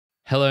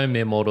Hello,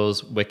 mere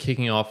mortals. We're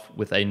kicking off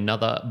with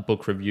another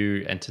book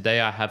review, and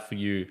today I have for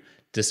you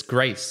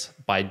Disgrace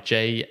by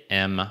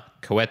J.M.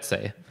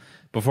 Coetzee.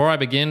 Before I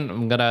begin,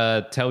 I'm going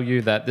to tell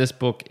you that this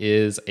book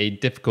is a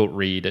difficult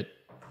read. It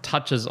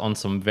touches on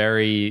some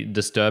very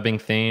disturbing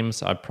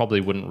themes. I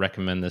probably wouldn't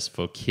recommend this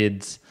for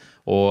kids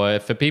or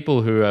for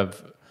people who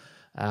have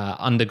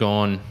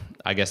undergone,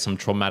 I guess, some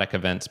traumatic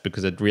events,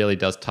 because it really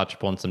does touch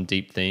upon some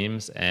deep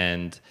themes,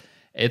 and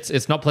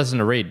it's not pleasant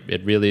to read.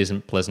 It really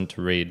isn't pleasant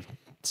to read.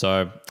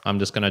 So I'm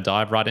just going to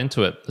dive right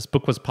into it. This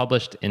book was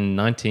published in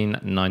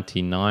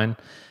 1999,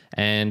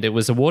 and it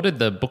was awarded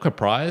the Booker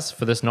Prize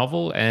for this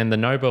novel and the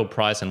Nobel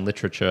Prize in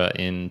Literature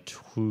in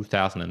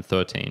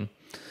 2013.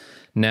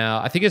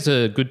 Now, I think it's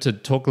good to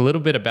talk a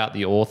little bit about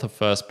the author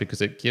first,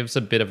 because it gives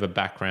a bit of a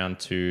background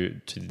to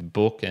the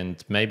book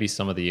and maybe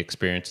some of the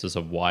experiences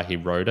of why he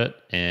wrote it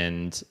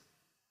and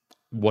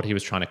what he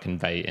was trying to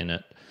convey in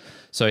it.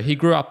 So he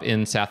grew up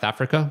in South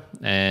Africa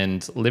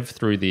and lived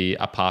through the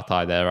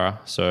apartheid era.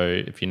 So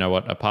if you know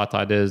what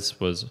apartheid is,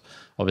 was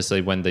obviously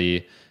when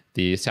the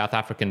South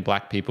African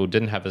black people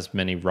didn't have as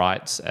many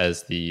rights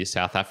as the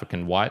South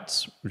African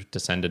whites,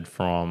 descended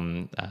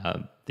from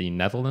the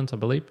Netherlands, I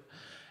believe.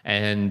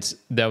 And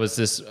there was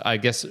this, I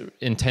guess,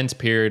 intense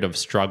period of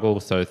struggle.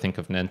 So think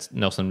of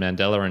Nelson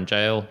Mandela in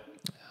jail,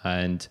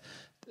 and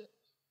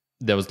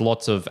there was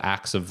lots of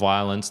acts of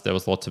violence. There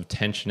was lots of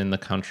tension in the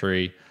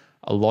country.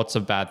 Lots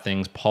of bad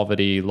things,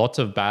 poverty, lots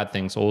of bad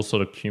things, all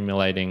sort of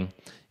accumulating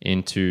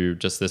into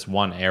just this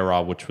one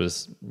era, which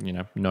was,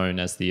 known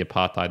as the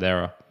apartheid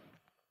era.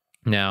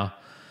 Now,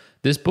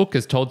 this book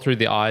is told through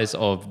the eyes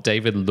of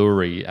David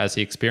Lurie as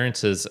he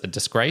experiences a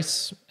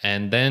disgrace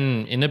and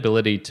then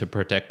inability to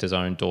protect his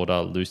own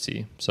daughter,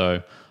 Lucy.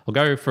 So I'll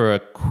go for a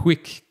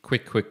quick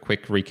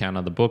recount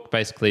of the book.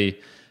 Basically,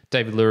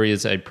 David Lurie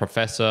is a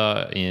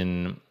professor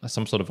in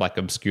some sort of like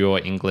obscure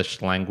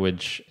English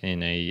language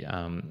in a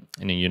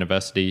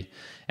university,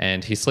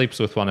 and he sleeps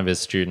with one of his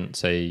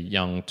students, a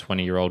young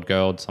 20-year-old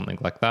girl, something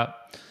like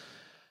that.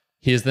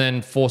 He is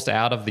then forced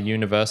out of the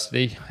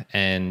university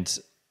and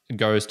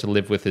goes to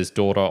live with his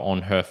daughter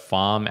on her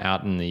farm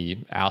out in the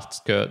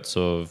outskirts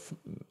of,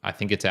 I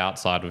think it's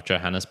outside of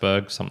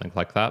Johannesburg, something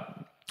like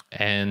that.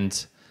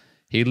 And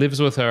he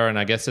lives with her, and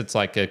I guess it's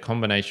like a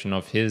combination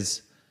of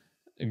his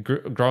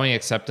growing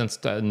acceptance,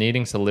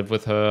 needing to live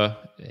with her,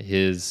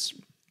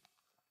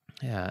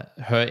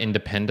 her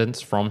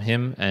independence from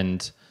him,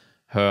 and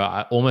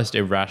her almost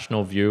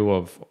irrational view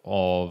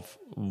of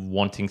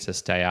wanting to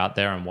stay out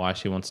there and why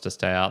she wants to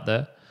stay out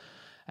there,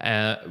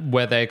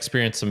 where they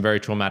experience some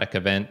very traumatic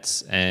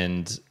events.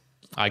 And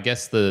I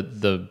guess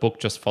the book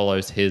just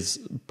follows his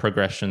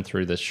progression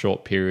through this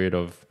short period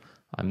of,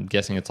 I'm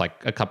guessing it's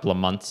like a couple of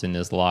months in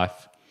his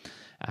life,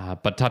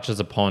 but touches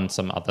upon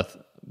some other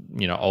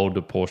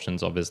older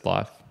portions of his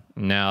life.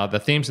 Now, the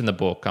themes in the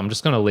book, I'm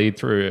just going to read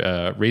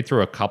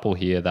through a couple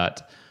here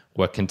that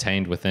were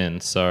contained within.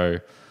 So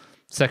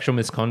sexual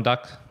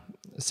misconduct,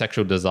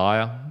 sexual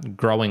desire,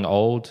 growing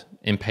old,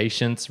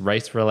 impatience,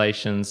 race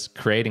relations,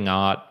 creating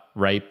art,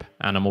 rape,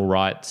 animal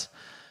rights.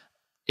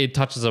 It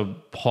touches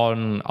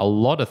upon a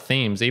lot of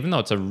themes, even though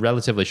it's a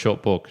relatively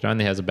short book. It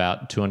only has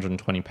about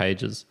 220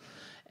 pages.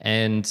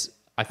 And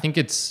I think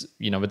it's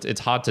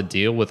hard to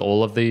deal with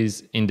all of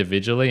these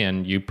individually,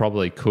 and you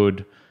probably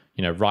could,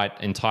 write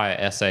entire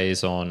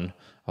essays on,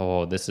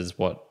 this is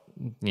what,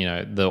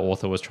 the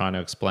author was trying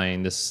to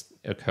explain. This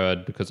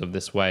occurred because of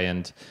this way.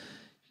 And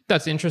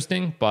that's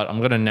interesting, but I'm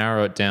going to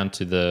narrow it down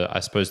to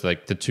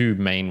the two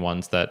main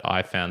ones that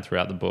I found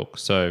throughout the book.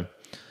 So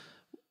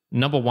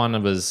number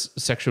one was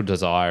sexual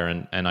desire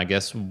and I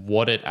guess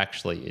what it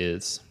actually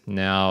is.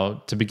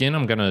 Now, to begin,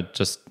 I'm going to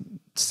just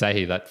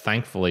say that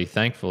thankfully,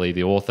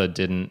 the author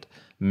didn't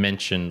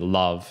mention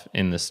love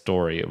in this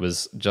story. It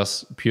was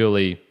just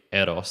purely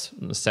eros,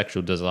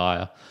 sexual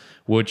desire,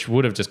 which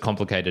would have just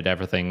complicated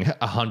everything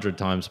 100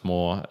 times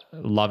more.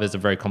 Love is a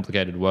very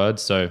complicated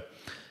word, so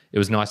it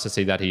was nice to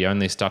see that he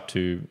only stuck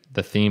to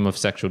the theme of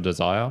sexual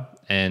desire.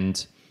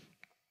 And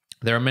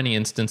there are many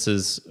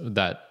instances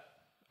that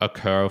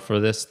occur for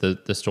this.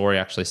 The story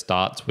actually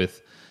starts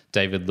with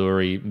David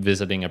Lurie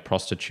visiting a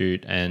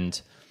prostitute,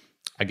 and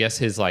I guess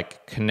his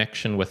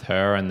connection with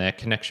her and their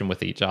connection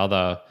with each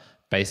other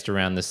based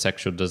around this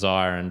sexual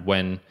desire. And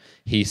when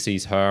he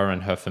sees her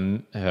and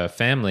her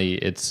family,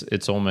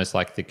 it's almost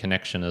like the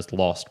connection is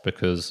lost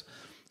because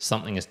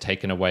something is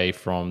taken away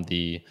from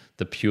the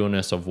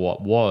pureness of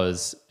what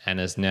was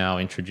and is now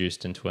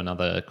introduced into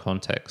another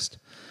context.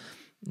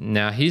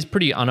 Now, he's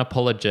pretty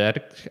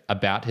unapologetic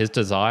about his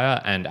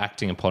desire and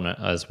acting upon it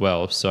as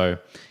well. So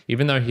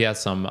even though he has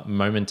some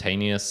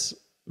momentaneous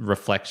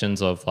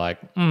reflections of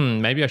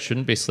maybe I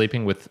shouldn't be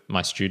sleeping with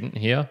my student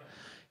here,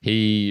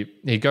 he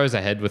goes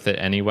ahead with it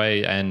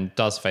anyway and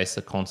does face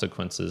the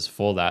consequences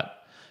for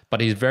that.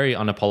 But he's very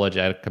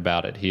unapologetic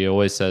about it. He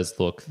always says,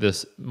 look,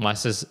 my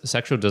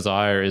sexual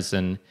desire is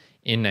an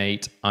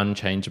innate,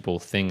 unchangeable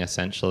thing,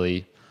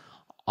 essentially.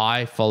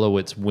 I follow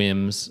its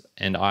whims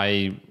and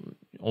I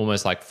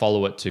almost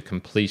follow it to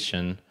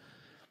completion,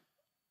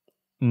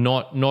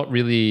 not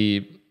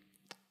really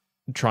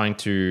trying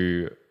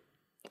to,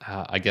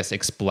 I guess,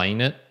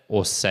 explain it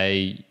or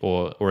say,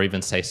 or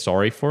even say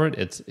sorry for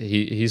it.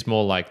 He's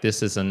more like,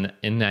 this is an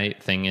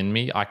innate thing in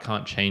me. I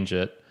can't change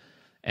it.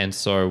 And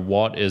so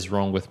what is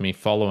wrong with me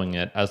following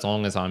it, as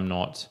long as I'm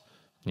not,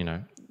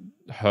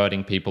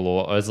 hurting people,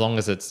 or as long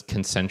as it's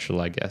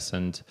consensual, I guess.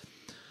 And,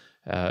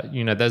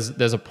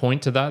 there's a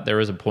point to that. There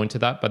is a point to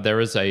that, but there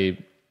is a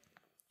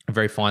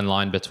very fine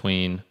line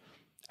between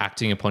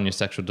acting upon your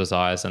sexual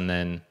desires and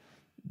then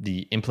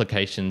the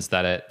implications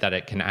that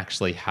it can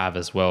actually have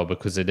as well,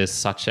 because it's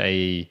such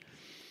a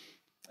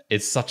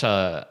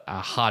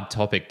hard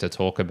topic to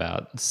talk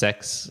about.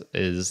 Sex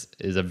is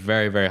a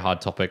very, very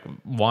hard topic.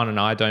 Juan and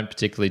I don't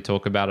particularly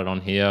talk about it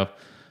on here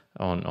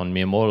on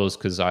Mere Mortals,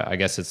 because I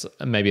guess it's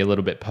maybe a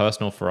little bit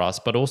personal for us,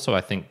 but also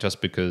I think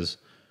just because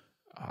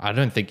I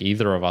don't think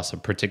either of us are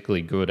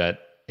particularly good at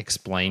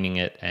explaining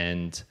it,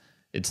 and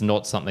it's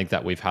not something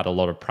that we've had a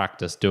lot of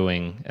practice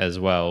doing as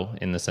well,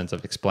 in the sense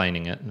of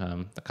explaining it.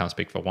 I can't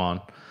speak for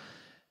Juan,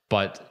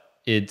 but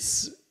it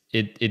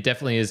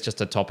definitely is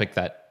just a topic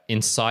that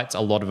incites a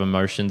lot of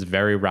emotions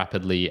very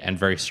rapidly, and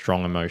very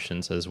strong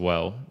emotions as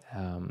well.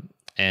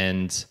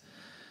 And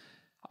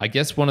I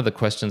guess one of the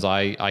questions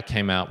I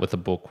came out with the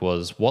book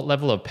was, what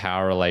level of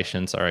power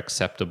relations are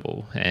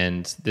acceptable?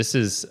 And this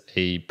is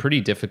a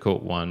pretty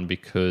difficult one,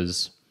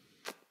 because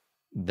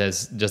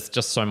there's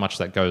just so much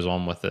that goes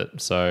on with it.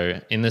 So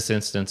in this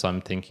instance,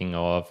 I'm thinking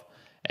of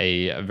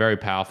a very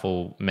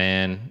powerful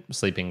man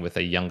sleeping with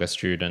a younger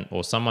student,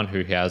 or someone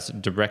who has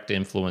direct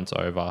influence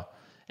over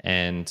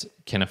and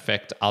can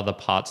affect other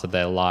parts of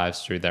their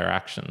lives through their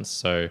actions.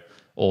 So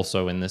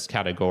also in this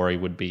category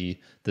would be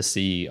the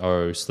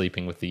CEO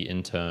sleeping with the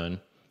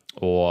intern,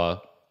 or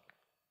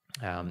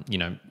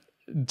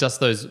just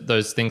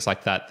those things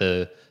like that.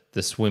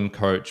 The swim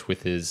coach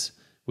with his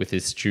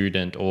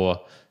student, or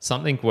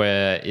something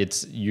where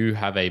you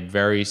have a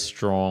very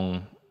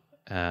strong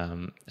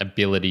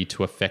ability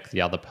to affect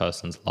the other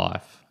person's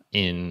life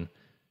in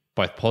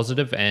both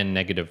positive and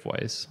negative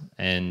ways.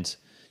 And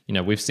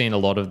we've seen a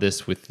lot of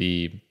this with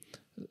the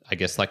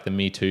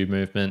Me Too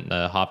movement,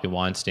 Harvey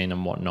Weinstein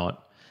and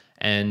whatnot.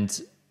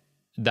 And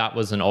that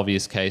was an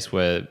obvious case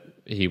where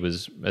he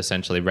was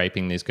essentially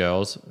raping these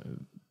girls.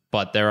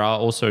 But there are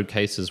also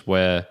cases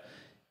where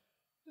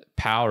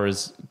power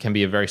can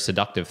be a very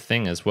seductive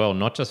thing as well,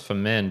 not just for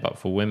men, but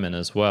for women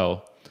as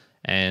well.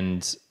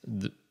 And,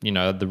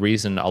 the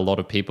reason a lot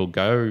of people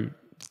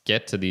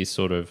get to these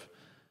sort of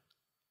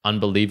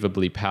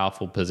unbelievably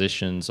powerful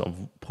positions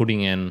of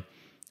putting in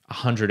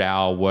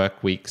 100-hour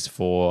work weeks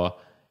for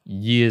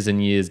years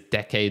and years,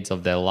 decades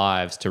of their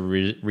lives to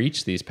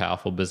reach these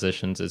powerful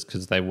positions is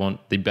because they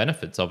want the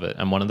benefits of it.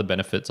 And one of the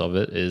benefits of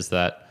it is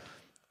that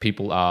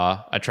people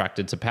are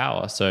attracted to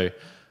power. So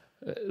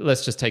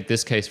let's just take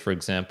this case, for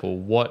example.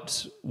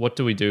 What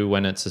do we do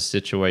when it's a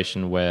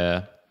situation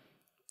where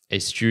a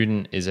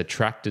student is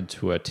attracted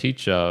to a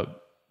teacher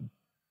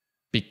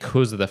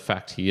because of the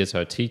fact he is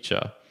her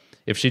teacher?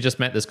 If she just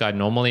met this guy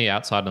normally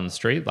outside on the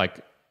street,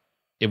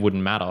 it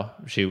wouldn't matter.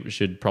 She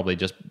should probably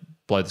just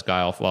blow this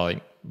guy off,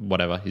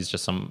 whatever, he's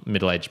just some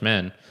middle-aged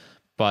man.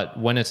 But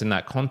when it's in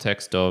that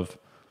context of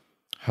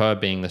her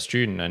being the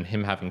student and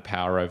him having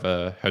power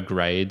over her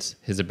grades,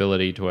 his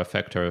ability to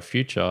affect her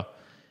future,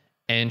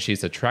 and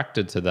she's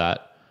attracted to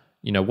that,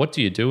 what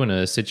do you do in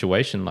a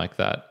situation like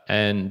that?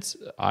 And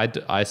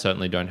I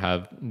certainly don't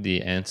have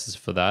the answers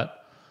for that.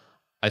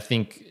 I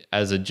think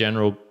as a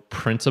general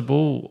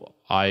principle,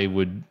 I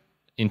would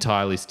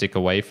entirely stick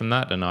away from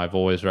that. And I've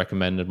always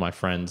recommended my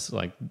friends,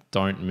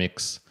 don't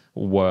mix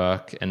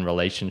work and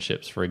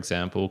relationships, for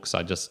example, because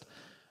I just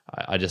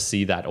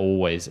see that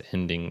always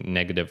ending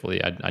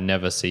negatively. I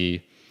never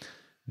see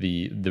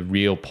the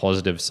real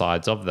positive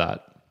sides of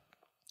that.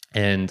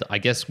 And I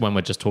guess when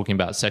we're just talking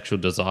about sexual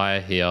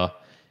desire here,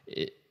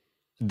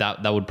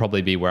 that would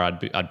probably be where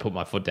I'd put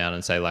my foot down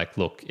and say,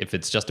 look, if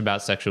it's just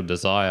about sexual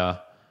desire,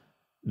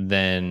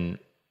 then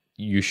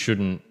you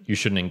shouldn't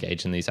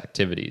engage in these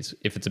activities.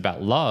 If it's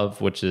about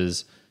love, which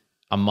is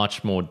a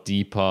much more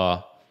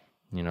deeper,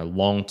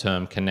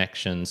 long-term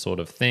connection sort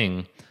of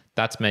thing,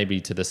 that's maybe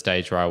to the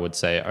stage where I would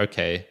say,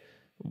 okay,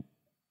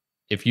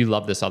 if you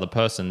love this other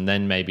person,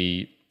 then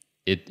maybe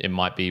it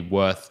might be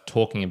worth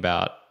talking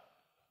about,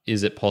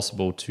 is it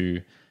possible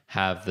to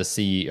have the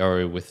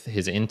CEO with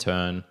his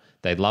intern,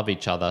 they love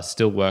each other,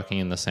 still working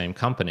in the same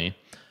company?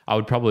 I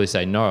would probably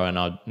say no,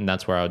 and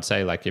that's where I would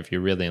say, if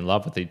you're really in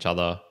love with each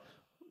other,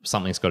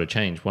 something's got to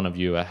change. One of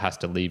you has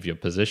to leave your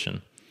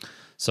position.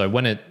 So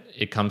when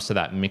it comes to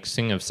that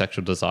mixing of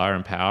sexual desire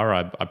and power,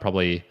 I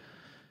probably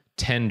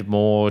tend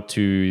more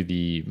to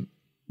the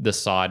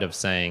side of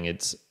saying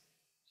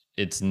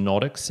it's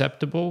not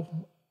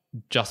acceptable,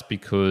 just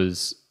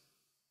because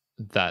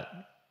that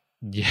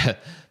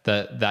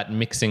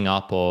mixing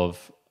up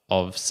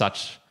of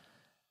such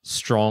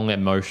strong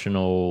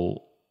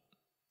emotional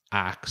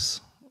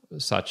acts,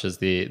 such as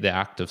the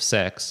act of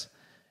sex,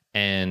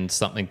 and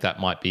something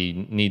that might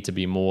need to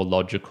be more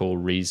logical,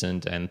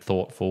 reasoned, and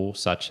thoughtful,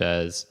 such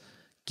as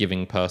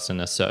giving person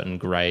a certain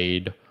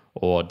grade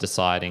or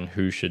deciding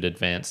who should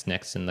advance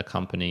next in the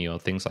company or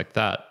things like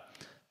that,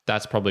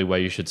 that's probably where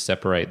you should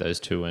separate those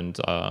two. And,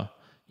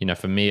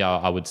 for me,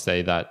 I would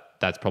say that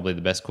that's probably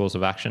the best course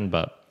of action,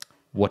 but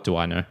what do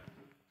I know?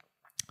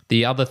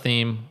 The other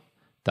theme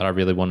that I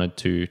really wanted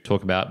to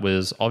talk about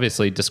was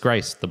obviously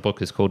Disgrace. The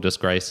book is called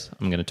Disgrace.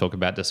 I'm going to talk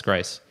about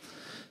Disgrace.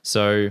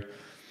 So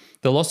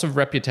the loss of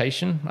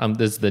reputation,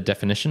 there's the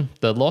definition,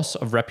 the loss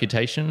of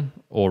reputation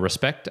or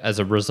respect as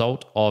a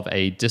result of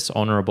a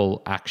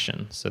dishonourable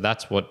action. So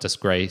that's what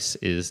disgrace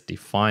is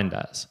defined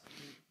as.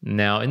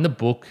 Now, in the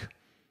book,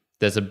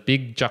 there's a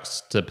big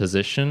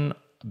juxtaposition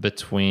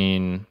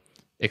between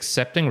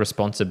accepting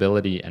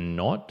responsibility and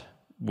not,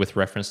 with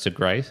reference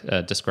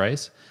to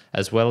disgrace,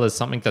 as well as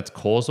something that's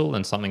causal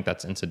and something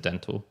that's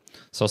incidental.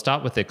 So I'll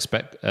start with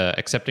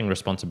accepting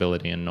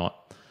responsibility and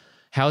not.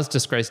 How is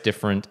disgrace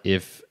different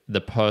if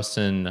the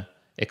person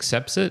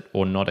accepts it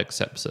or not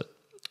accepts it?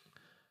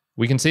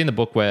 We can see in the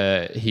book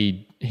where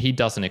he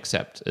doesn't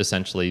accept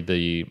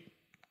essentially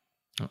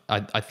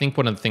I think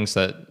one of the things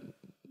that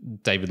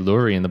David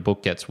Lurie in the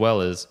book gets well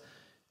is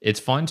it's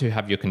fine to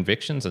have your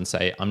convictions and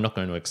say, I'm not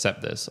going to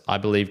accept this. I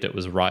believed it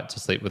was right to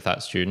sleep with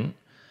that student.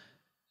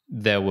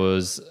 There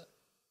was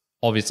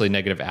obviously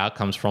negative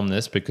outcomes from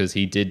this because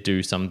he did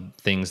do some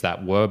things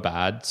that were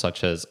bad,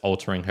 such as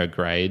altering her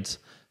grades,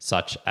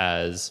 such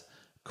as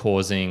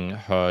causing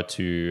her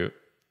to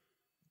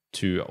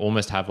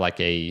almost have like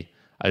a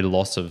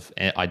loss of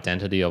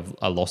identity, of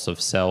a loss of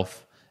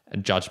self, a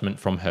judgment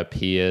from her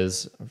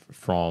peers,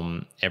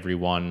 from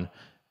everyone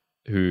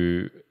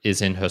who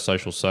is in her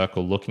social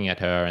circle looking at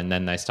her, and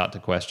then they start to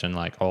question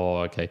like, oh,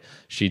 okay,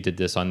 she did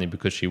this only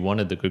because she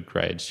wanted the good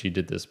grades. She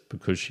did this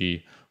because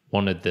she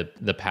wanted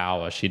the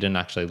power. She didn't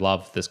actually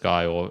love this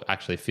guy or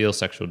actually feel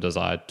sexual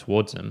desire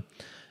towards him.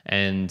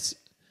 And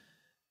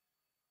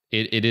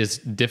it is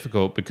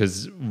difficult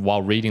because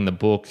while reading the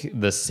book,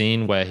 the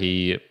scene where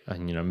he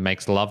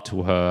makes love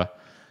to her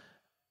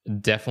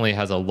definitely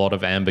has a lot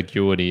of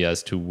ambiguity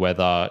as to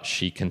whether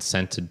she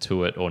consented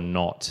to it or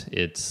not.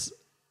 It's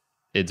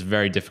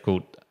very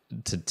difficult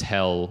to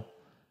tell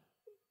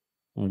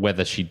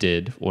whether she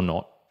did or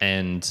not.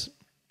 And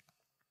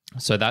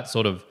so that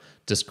sort of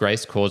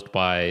disgrace caused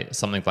by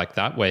something like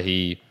that, where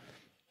he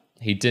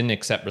didn't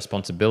accept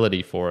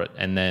responsibility for it,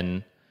 and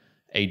then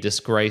a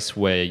disgrace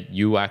where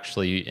you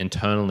actually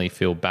internally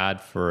feel bad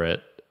for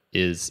it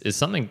is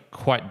something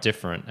quite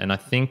different. And I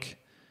think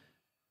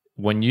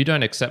when you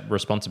don't accept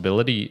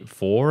responsibility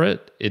for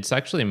it, it's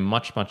actually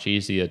much, much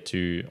easier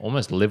to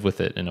almost live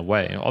with it in a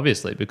way,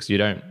 obviously, because you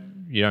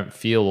don't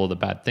feel all the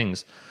bad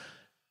things,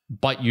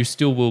 but you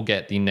still will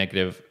get the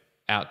negative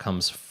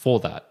outcomes for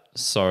that.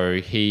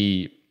 So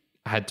he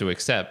had to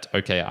accept,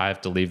 okay, I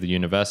have to leave the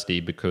university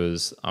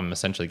because I'm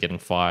essentially getting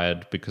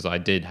fired because I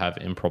did have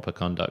improper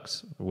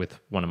conduct with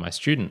one of my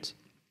students.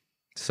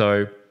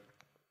 So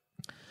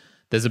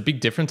there's a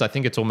big difference. I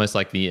think it's almost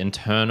like the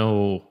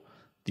internal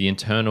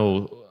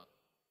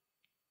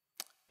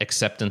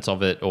acceptance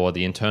of it, or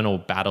the internal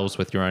battles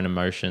with your own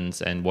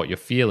emotions and what you're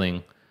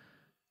feeling,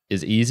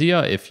 is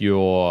easier if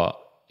you're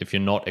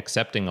not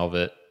accepting of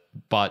it,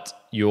 but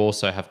you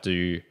also have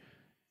to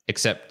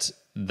accept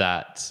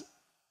that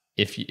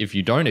if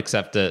you don't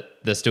accept it,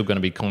 there's still going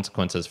to be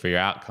consequences for your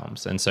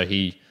outcomes. And so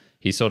he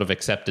sort of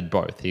accepted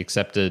both. He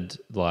accepted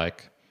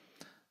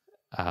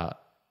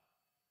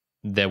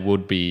there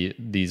would be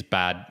these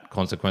bad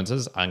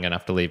consequences. I'm going to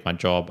have to leave my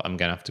job. I'm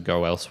going to have to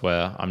go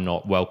elsewhere. I'm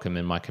not welcome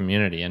in my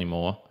community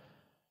anymore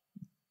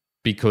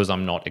because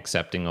I'm not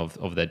accepting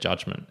of their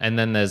judgment. And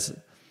then there's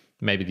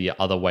maybe the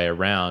other way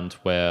around,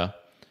 where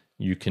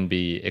you can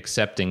be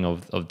accepting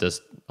of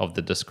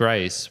the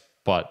disgrace,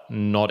 but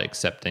not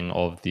accepting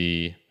of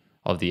the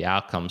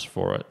outcomes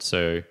for it.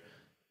 So,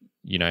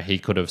 he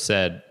could have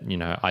said,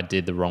 I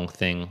did the wrong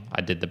thing,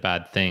 I did the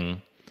bad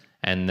thing,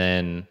 and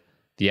then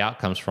the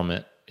outcomes from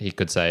it, he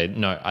could say,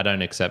 no, I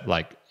don't accept,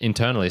 like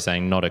internally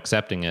saying not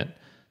accepting it.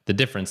 The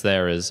difference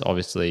there is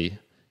obviously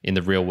in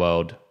the real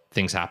world,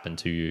 things happen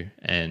to you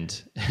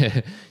and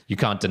you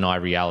can't deny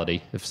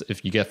reality.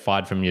 If you get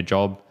fired from your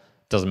job,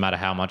 doesn't matter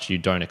how much you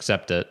don't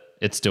accept it,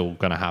 it's still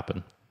going to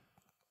happen.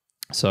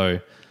 So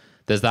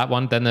there's that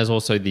one. Then there's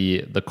also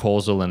the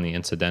causal and the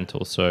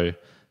incidental. So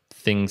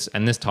things,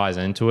 and this ties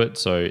into it.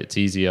 So it's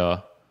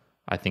easier,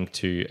 I think,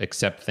 to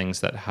accept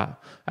things that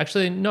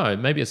actually, no,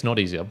 maybe it's not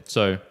easier.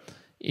 So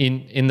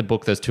in the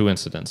book, there's two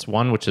incidents.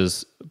 One, which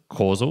is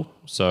causal.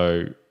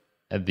 So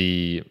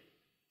the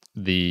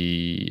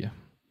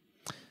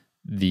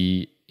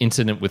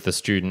incident with the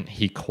student,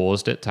 he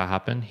caused it to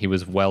happen. He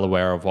was well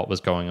aware of what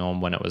was going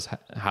on when it was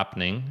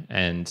happening,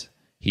 and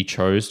he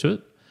chose to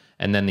it.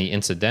 And then the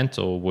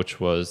incidental, which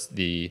was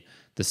the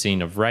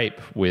scene of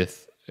rape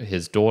with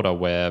his daughter,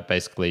 where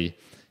basically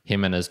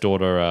him and his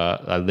daughter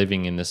are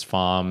living in this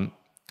farm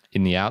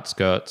in the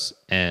outskirts,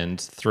 and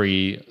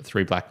three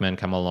black men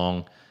come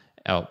along.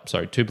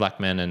 Two black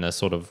men and a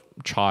sort of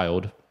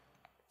child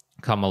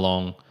come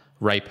along,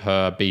 rape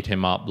her, beat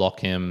him up, lock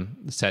him,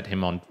 set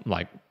him on,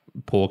 like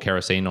pour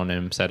kerosene on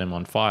him, set him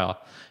on fire.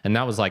 And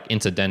that was like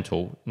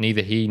incidental.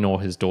 Neither he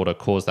nor his daughter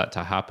caused that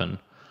to happen.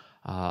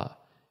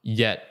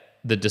 Yet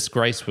the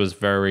disgrace was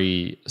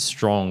very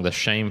strong. The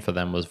shame for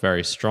them was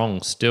very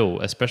strong still,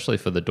 especially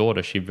for the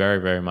daughter. She very,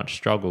 very much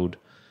struggled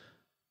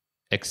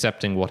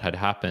accepting what had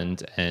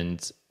happened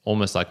and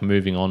almost like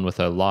moving on with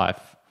her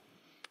life.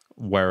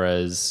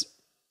 Whereas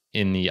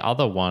in the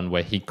other one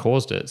where he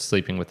caused it,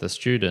 sleeping with a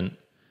student,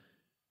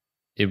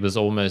 it was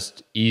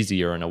almost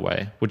easier in a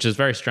way, which is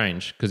very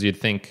strange because you'd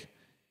think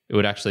it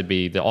would actually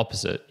be the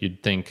opposite.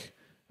 You'd think,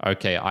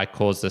 okay, I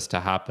caused this to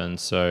happen,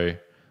 so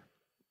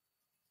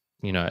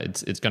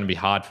it's going to be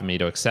hard for me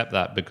to accept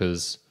that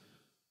because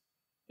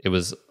it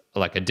was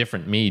like a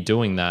different me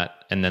doing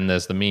that, and then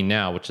there's the me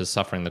now, which is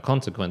suffering the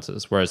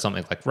consequences. Whereas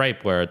something like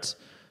rape, where it's,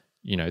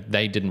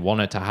 they didn't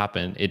want it to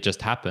happen, it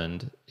just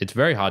happened, it's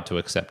very hard to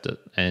accept it.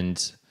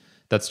 And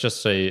that's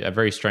just a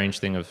very strange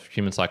thing of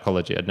human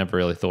psychology. I'd never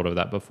really thought of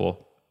that before.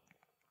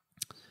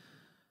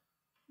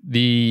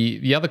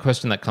 The other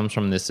question that comes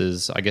from this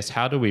is, I guess,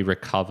 how do we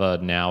recover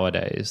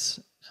nowadays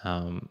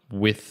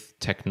with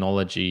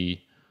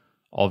technology?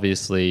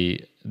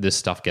 Obviously, this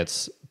stuff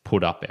gets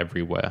put up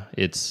everywhere.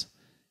 It's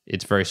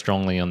very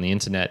strongly on the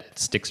internet. It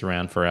sticks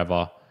around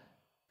forever.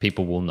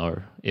 People will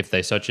know. If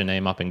they search your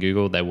name up in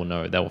Google, they will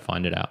know. They will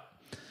find it out.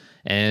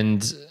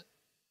 And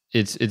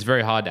it's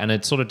very hard, and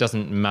it sort of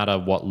doesn't matter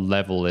what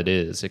level it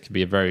is. It could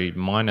be a very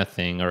minor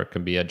thing, or it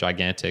could be a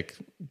gigantic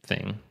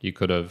thing. You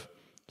could have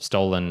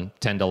stolen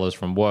 $10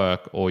 from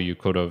work, or you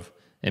could have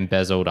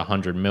embezzled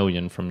 100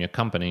 million from your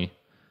company.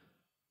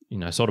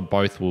 Sort of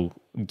both will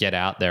get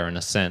out there in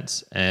a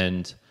sense.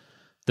 And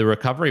the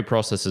recovery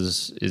process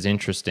is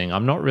interesting.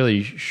 I'm not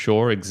really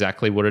sure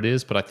exactly what it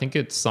is, but I think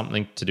it's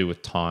something to do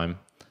with time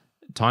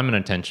and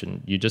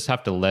attention. You just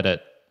have to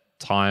let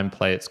time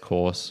play its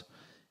course.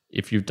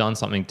 If you've done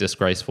something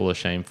disgraceful or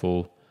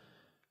shameful,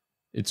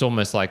 it's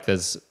almost like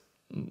there's,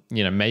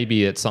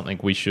 maybe it's something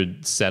we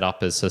should set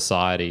up as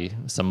society,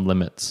 some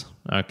limits.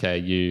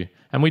 Okay,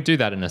 and we do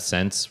that in a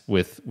sense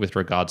with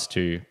regards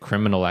to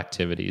criminal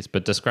activities,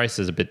 but disgrace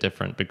is a bit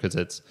different because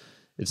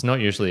it's not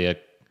usually a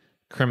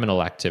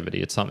criminal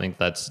activity. It's something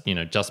that's,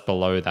 just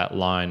below that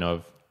line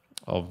of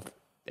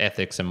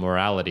ethics and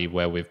morality,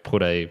 where we've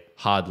put a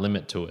hard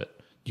limit to it.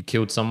 You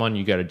killed someone,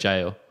 you go to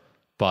jail.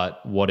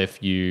 But what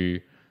if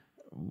you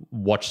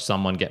watched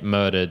someone get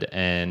murdered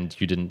and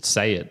you didn't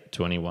say it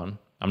to anyone?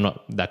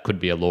 That could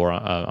be a law.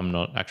 I'm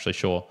not actually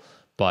sure.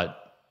 But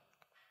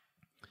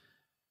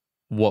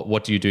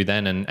what do you do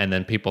then? And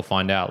then people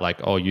find out, like,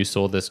 oh, you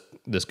saw this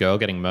girl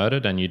getting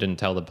murdered and you didn't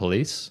tell the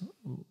police.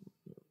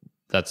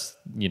 That's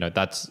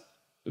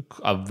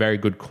a very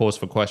good cause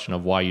for question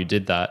of why you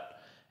did that.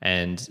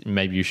 And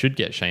maybe you should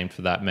get shamed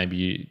for that.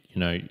 Maybe,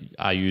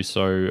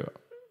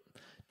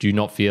 do you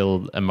not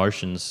feel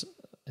emotions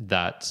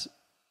that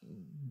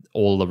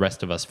all the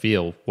rest of us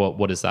feel?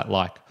 What is that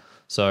like?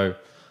 So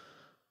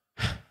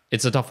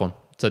it's a tough one.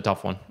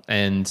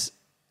 And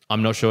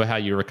I'm not sure how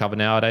you recover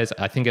nowadays.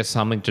 I think it's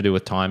something to do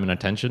with time and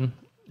attention,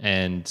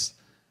 and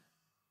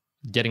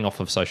getting off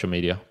of social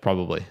media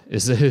probably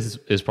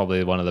is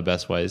probably one of the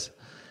best ways.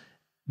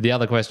 The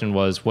other question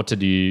was, what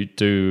did you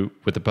do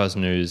with the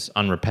person who's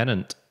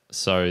unrepentant?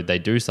 So they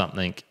do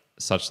something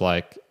such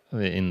like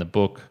in the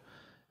book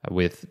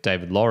with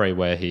David Laurie,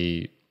 where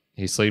he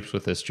sleeps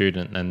with a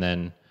student and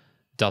then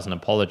doesn't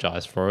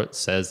apologize for it,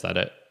 says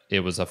that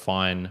it was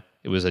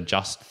a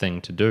just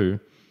thing to do.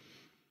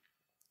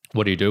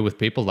 What do you do with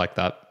people like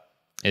that?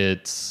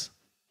 Do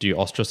you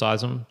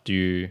ostracize them? Do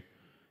you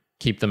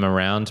keep them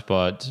around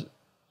but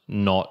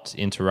not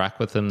interact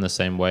with them the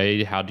same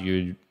way? How do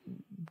you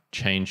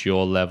change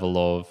your level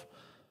of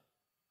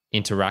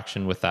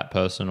interaction with that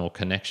person or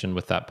connection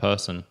with that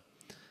person?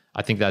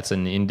 I think that's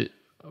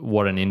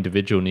what an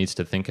individual needs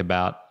to think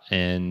about,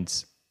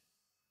 and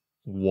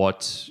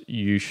what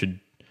you should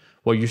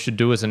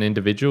do as an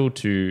individual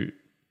to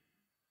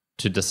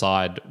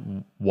decide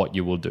what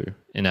you will do.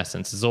 In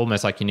essence, it's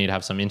almost like you need to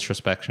have some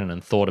introspection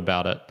and thought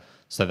about it,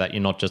 so that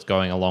you're not just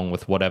going along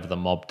with whatever the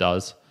mob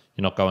does.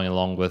 You're not going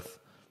along with,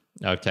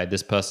 okay,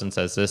 this person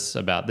says this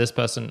about this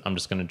person, I'm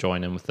just going to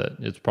join in with it.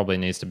 It probably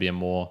needs to be a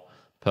more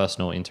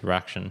personal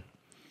interaction.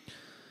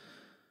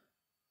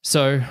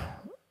 So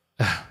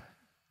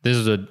this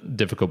is a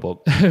difficult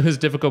book. It was a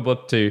difficult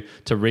book to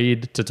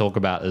read, to talk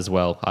about as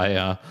well.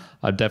 I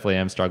definitely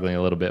am struggling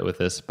a little bit with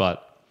this,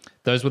 but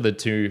those were the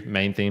two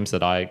main themes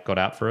that I got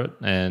out for it,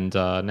 and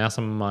now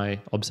some of my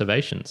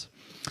observations.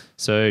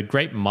 So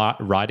great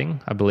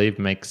writing, I believe,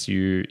 makes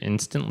you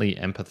instantly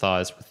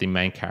empathize with the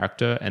main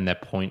character and their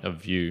point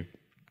of view.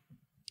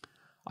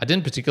 I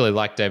didn't particularly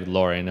like David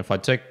Laurie, and if I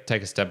take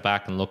a step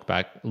back and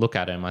look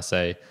at him, I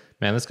say,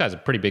 man, this guy's a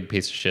pretty big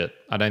piece of shit.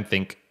 I don't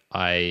think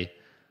I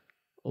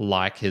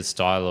like his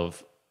style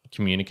of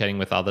communicating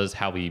with others,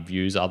 how he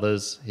views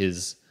others,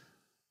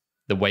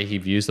 the way he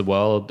views the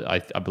world, I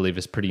believe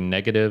is pretty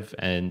negative,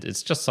 and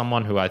it's just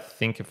someone who I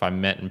think if I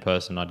met in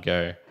person, I'd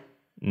go,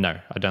 no,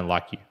 I don't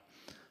like you.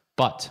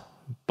 But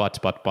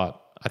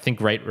I think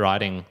great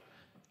writing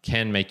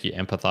can make you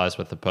empathize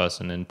with the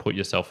person and put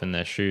yourself in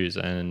their shoes.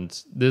 And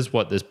this is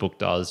what this book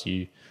does.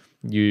 You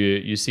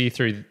see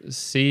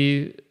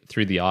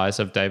through the eyes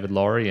of David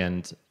Laurie,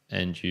 and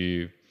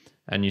you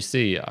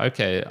see,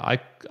 okay,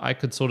 I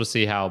could sort of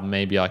see how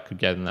maybe I could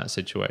get in that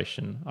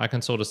situation. I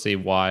can sort of see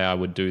why I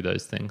would do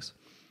those things.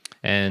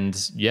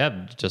 And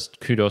yeah, just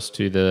kudos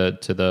to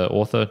the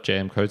author,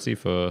 J.M. Coetzee,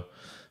 for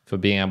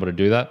being able to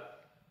do that.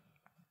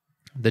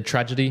 The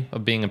tragedy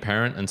of being a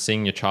parent and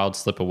seeing your child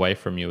slip away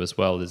from you as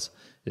well is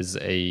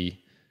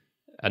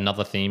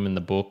another theme in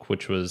the book,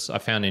 which I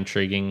found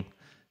intriguing,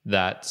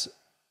 that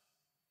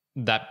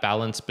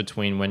balance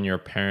between when you're a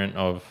parent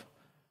of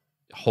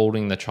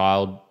holding the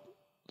child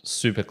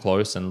super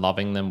close and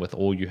loving them with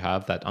all you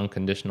have, that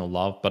unconditional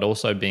love, but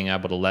also being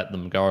able to let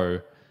them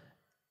go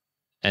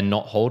and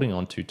not holding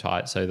on too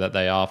tight so that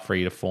they are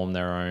free to form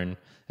their own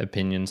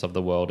opinions of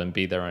the world and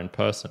be their own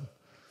person.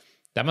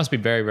 That must be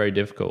very, very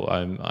difficult.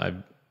 I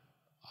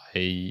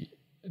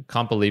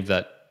can't believe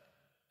that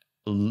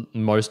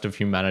most of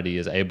humanity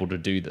is able to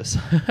do this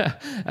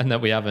and that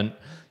we haven't,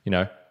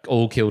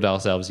 all killed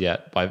ourselves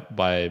yet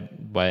by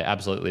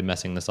absolutely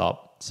messing this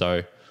up.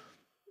 So,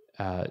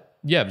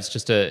 it's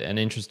just an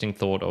interesting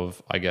thought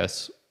of, I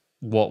guess,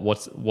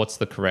 what's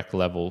the correct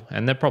level,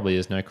 and there probably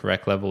is no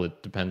correct level.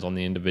 It depends on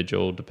the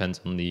individual,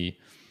 depends on the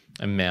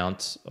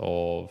amount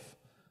of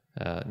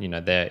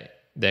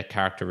their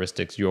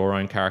characteristics, your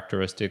own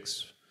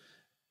characteristics,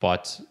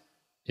 but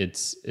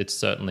it's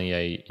certainly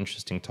a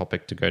interesting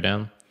topic to go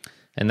down.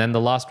 And then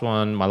the last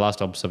one, my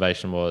last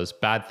observation was,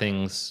 bad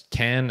things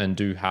can and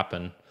do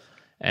happen,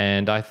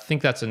 and I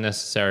think that's a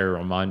necessary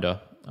reminder.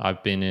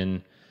 I've been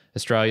in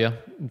Australia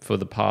for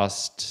the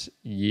past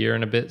year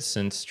and a bit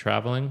since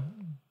traveling,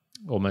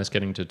 almost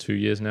getting to 2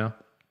 years now.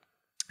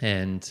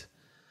 And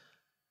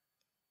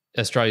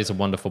Australia is a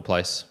wonderful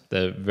place.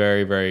 The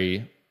very,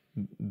 very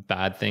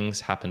bad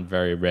things happen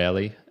very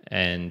rarely.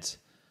 And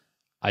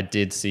I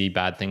did see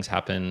bad things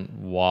happen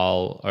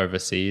while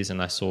overseas,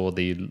 and I saw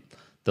the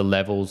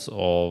levels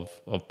of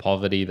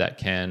poverty that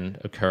can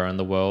occur in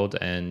the world.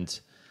 And,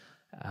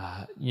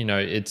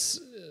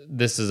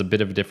 this is a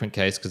bit of a different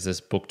case because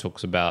this book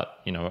talks about,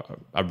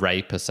 a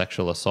rape, a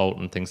sexual assault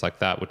and things like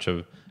that, which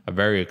are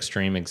very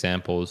extreme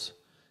examples.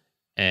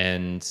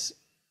 And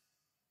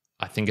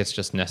I think it's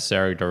just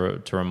necessary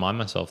to remind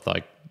myself,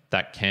 like,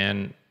 that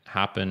can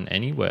happen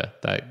anywhere.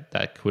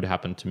 That could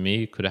happen to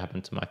me, could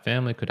happen to my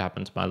family, could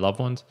happen to my loved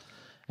ones.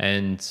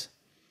 And,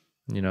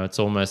 it's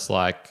almost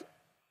like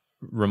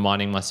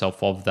reminding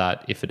myself of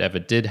that, if it ever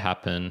did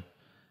happen,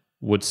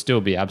 would still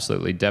be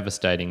absolutely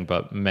devastating,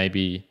 but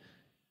maybe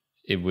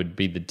it would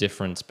be the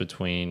difference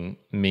between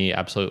me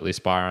absolutely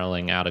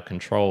spiraling out of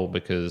control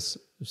because,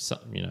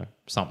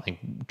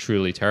 something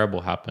truly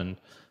terrible happened,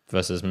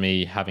 versus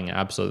me having an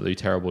absolutely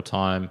terrible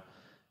time,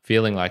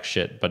 feeling like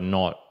shit, but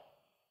not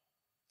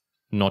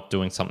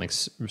doing something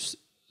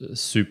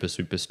super,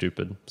 super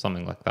stupid,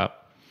 something like that.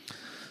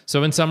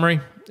 So in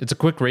summary, it's a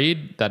quick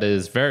read that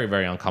is very,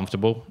 very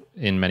uncomfortable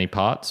in many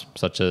parts,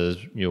 such as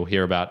you'll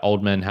hear about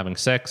old men having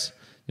sex,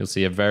 you'll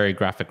see a very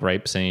graphic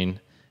rape scene,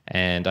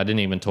 and I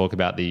didn't even talk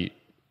about the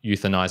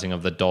euthanizing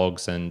of the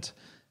dogs and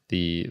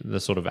the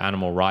sort of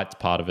animal rights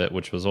part of it,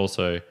 which was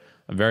also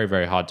very,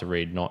 very hard to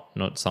read,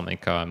 not something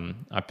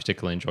I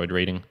particularly enjoyed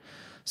reading.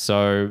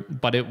 So,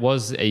 but it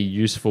was a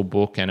useful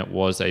book and it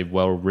was a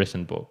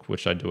well-written book,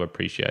 which I do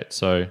appreciate.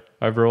 So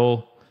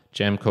overall,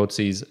 J.M.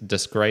 Coetzee's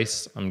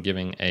Disgrace, I'm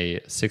giving a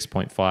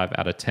 6.5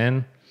 out of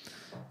 10.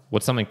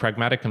 What's something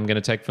pragmatic I'm going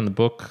to take from the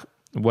book?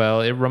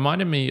 Well, it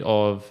reminded me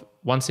of,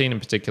 one scene in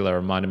particular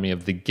reminded me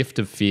of The Gift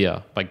of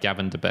Fear by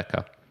Gavin de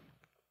Becker,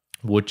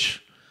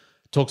 which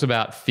talks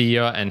about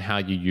fear and how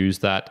you use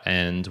that,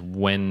 and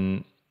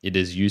when it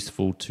is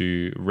useful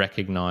to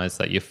recognize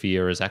that your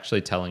fear is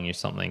actually telling you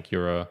something.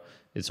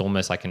 It's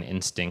almost like an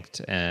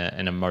instinct,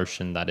 an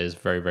emotion that is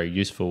very, very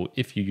useful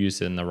if you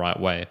use it in the right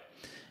way.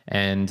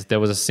 And there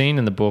was a scene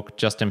in the book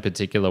just in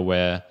particular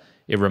where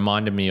it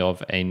reminded me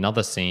of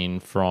another scene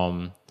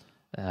from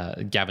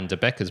Gavin de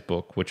Becker's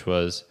book, which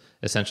was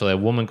essentially a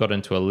woman got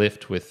into a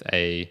lift with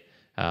a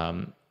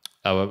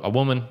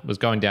woman was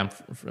going down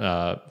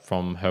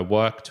from her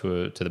work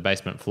to the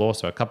basement floor,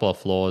 so a couple of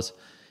floors.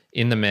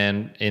 In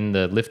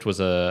the lift was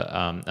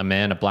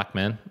a black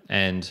man,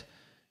 and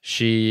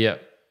she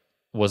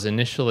was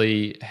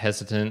initially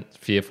hesitant,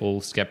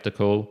 fearful,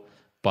 skeptical,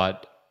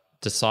 but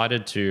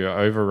decided to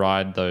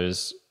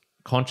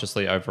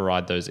consciously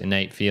override those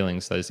innate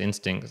feelings, those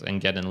instincts,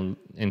 and get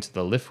into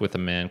the lift with a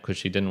man because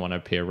she didn't want to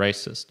appear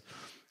racist.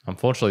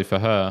 Unfortunately for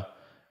her,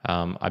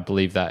 I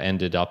believe that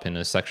ended up in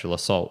a sexual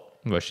assault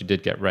where she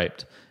did get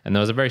raped. And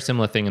there was a very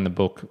similar thing in the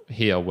book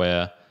here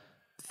where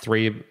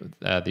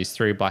these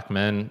three black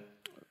men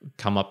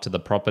come up to the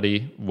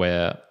property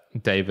where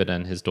David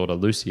and his daughter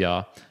Lucy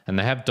are, and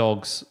they have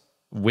dogs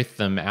with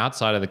them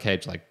outside of the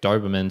cage, like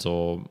Dobermans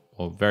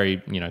or very,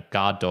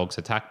 guard dogs,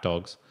 attack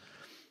dogs.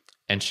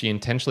 And she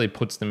intentionally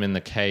puts them in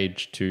the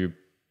cage to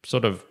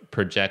sort of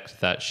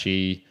project that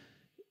she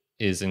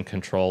is in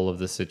control of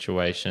the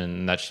situation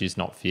and that she's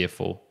not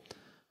fearful.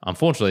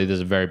 unfortunately, this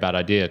is a very bad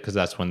idea because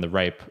that's when the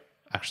rape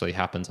actually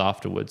happens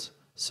afterwards.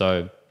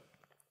 So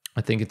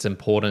I think it's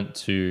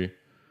important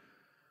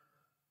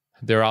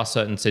there are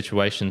certain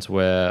situations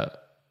where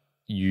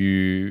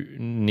you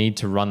need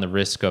to run the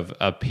risk of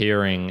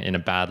appearing in a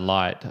bad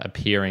light,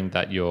 appearing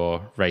that you're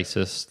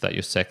racist, that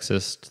you're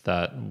sexist,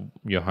 that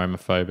you're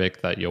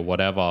homophobic, that you're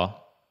whatever,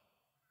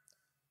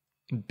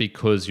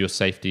 because your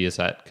safety is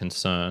at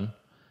concern.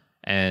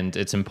 And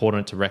it's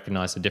important to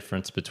recognize the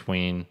difference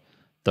between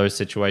those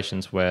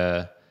situations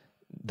where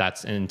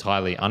that's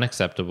entirely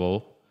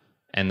unacceptable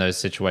and those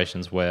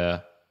situations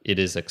where it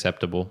is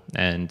acceptable.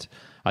 And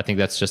I think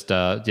that's just,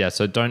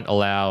 so don't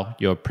allow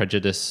your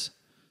prejudice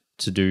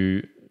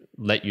to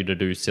let you to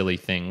do silly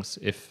things.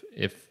 If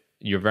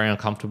you're very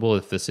uncomfortable,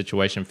 if the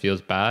situation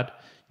feels bad,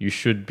 you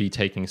should be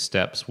taking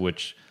steps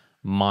which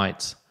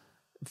might,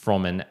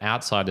 from an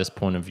outsider's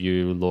point of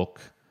view,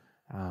 look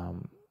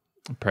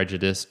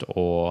prejudiced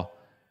or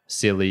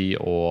silly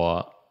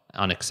or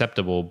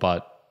unacceptable.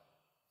 But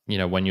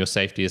when your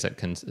safety is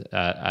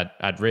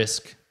at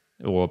risk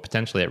or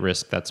potentially at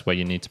risk, that's where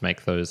you need to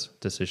make those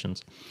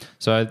decisions.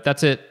 So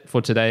that's it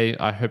for today.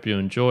 I hope you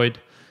enjoyed.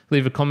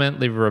 Leave a comment,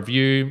 leave a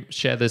review,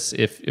 share this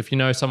if you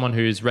know someone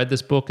who's read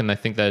this book and they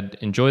think they'd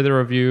enjoy the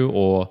review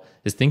or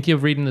is thinking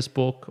of reading this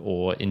book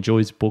or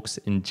enjoys books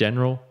in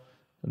general.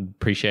 I'd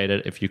appreciate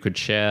it if you could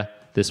share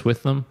this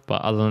with them.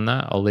 But other than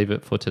that, I'll leave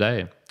it for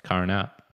today. Karen out.